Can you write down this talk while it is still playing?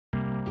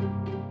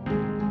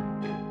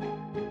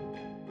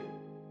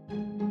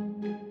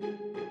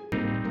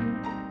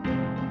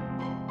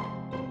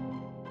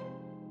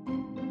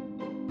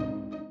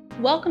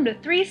Welcome to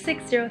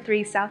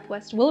 3603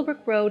 Southwest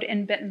Willowbrook Road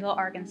in Bentonville,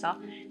 Arkansas.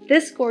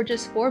 This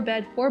gorgeous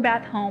 4-bed,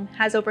 4-bath home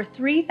has over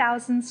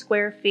 3,000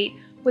 square feet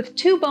with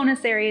 2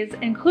 bonus areas,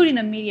 including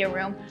a media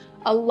room,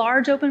 a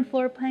large open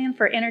floor plan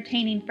for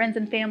entertaining friends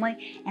and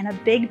family, and a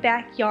big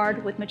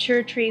backyard with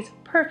mature trees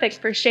perfect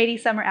for shady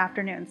summer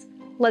afternoons.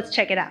 Let's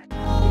check it out.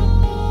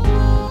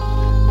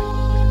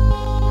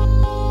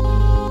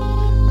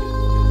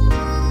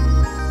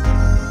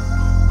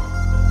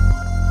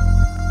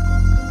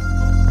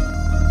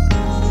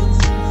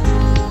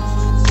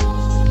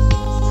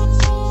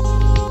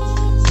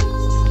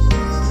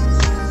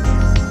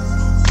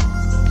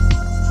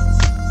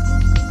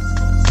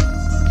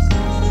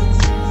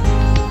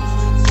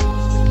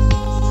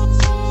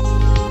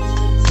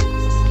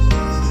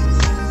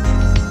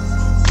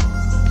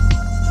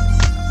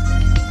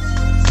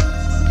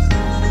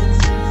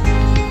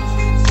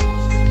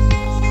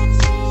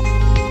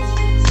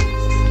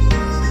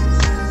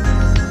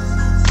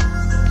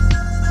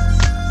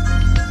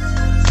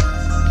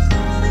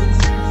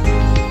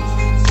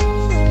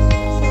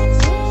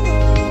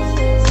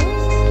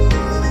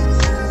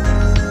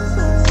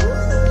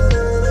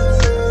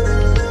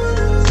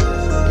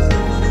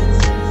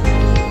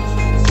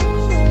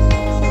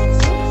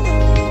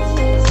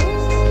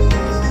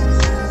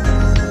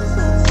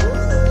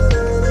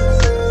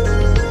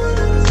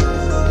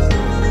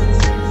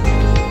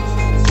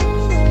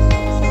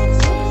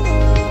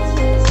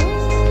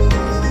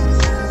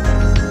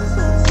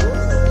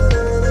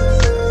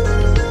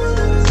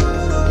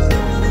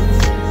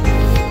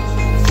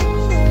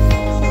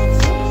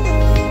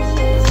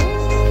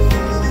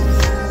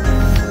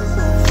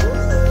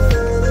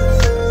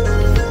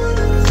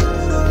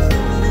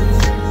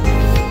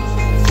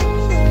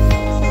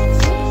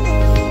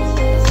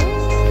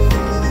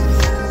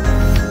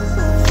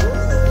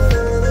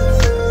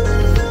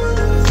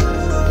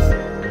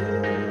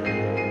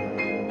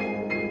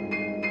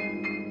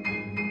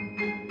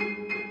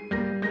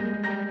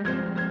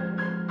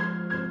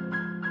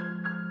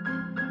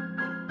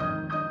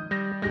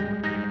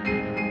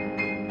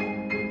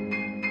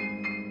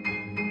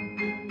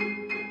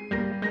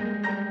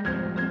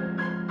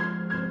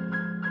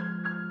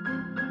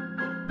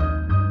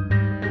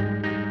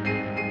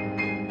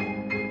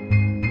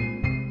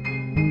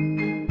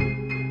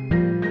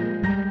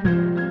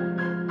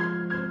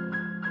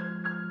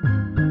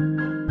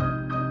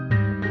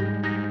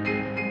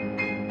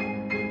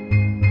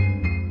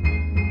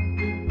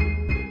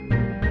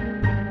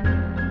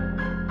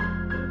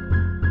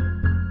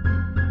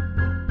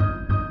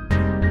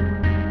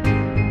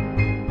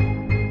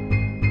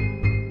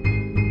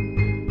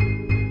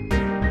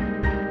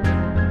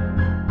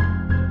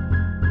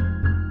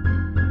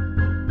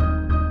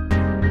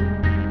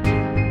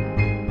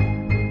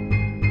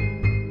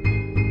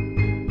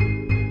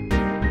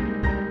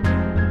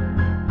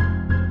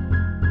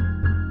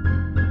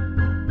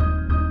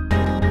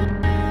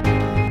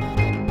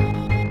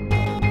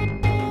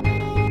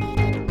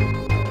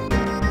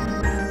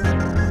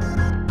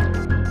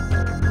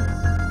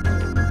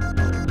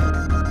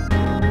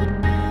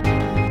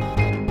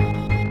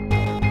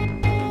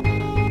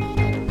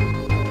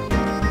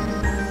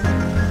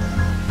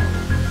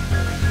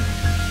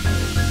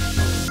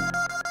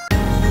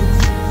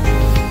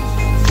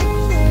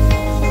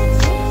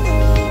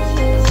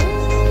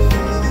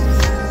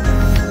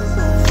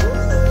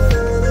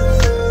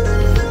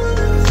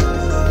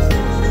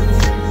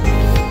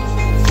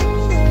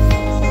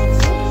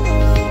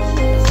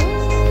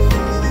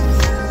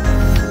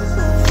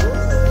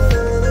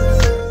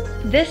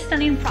 This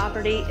stunning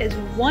property is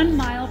 1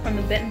 mile from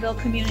the Bentonville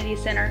Community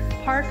Center,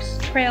 parks,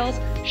 trails,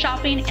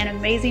 shopping, and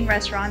amazing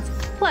restaurants.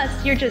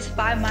 Plus, you're just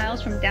 5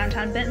 miles from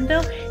Downtown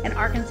Bentonville and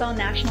Arkansas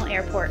National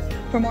Airport.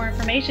 For more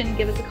information,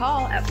 give us a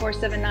call at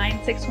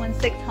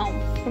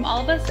 479-616-HOME. From all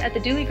of us at the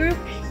Dooley Group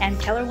and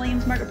Keller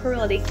Williams Market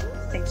Realty,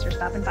 thanks for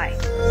stopping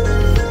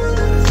by.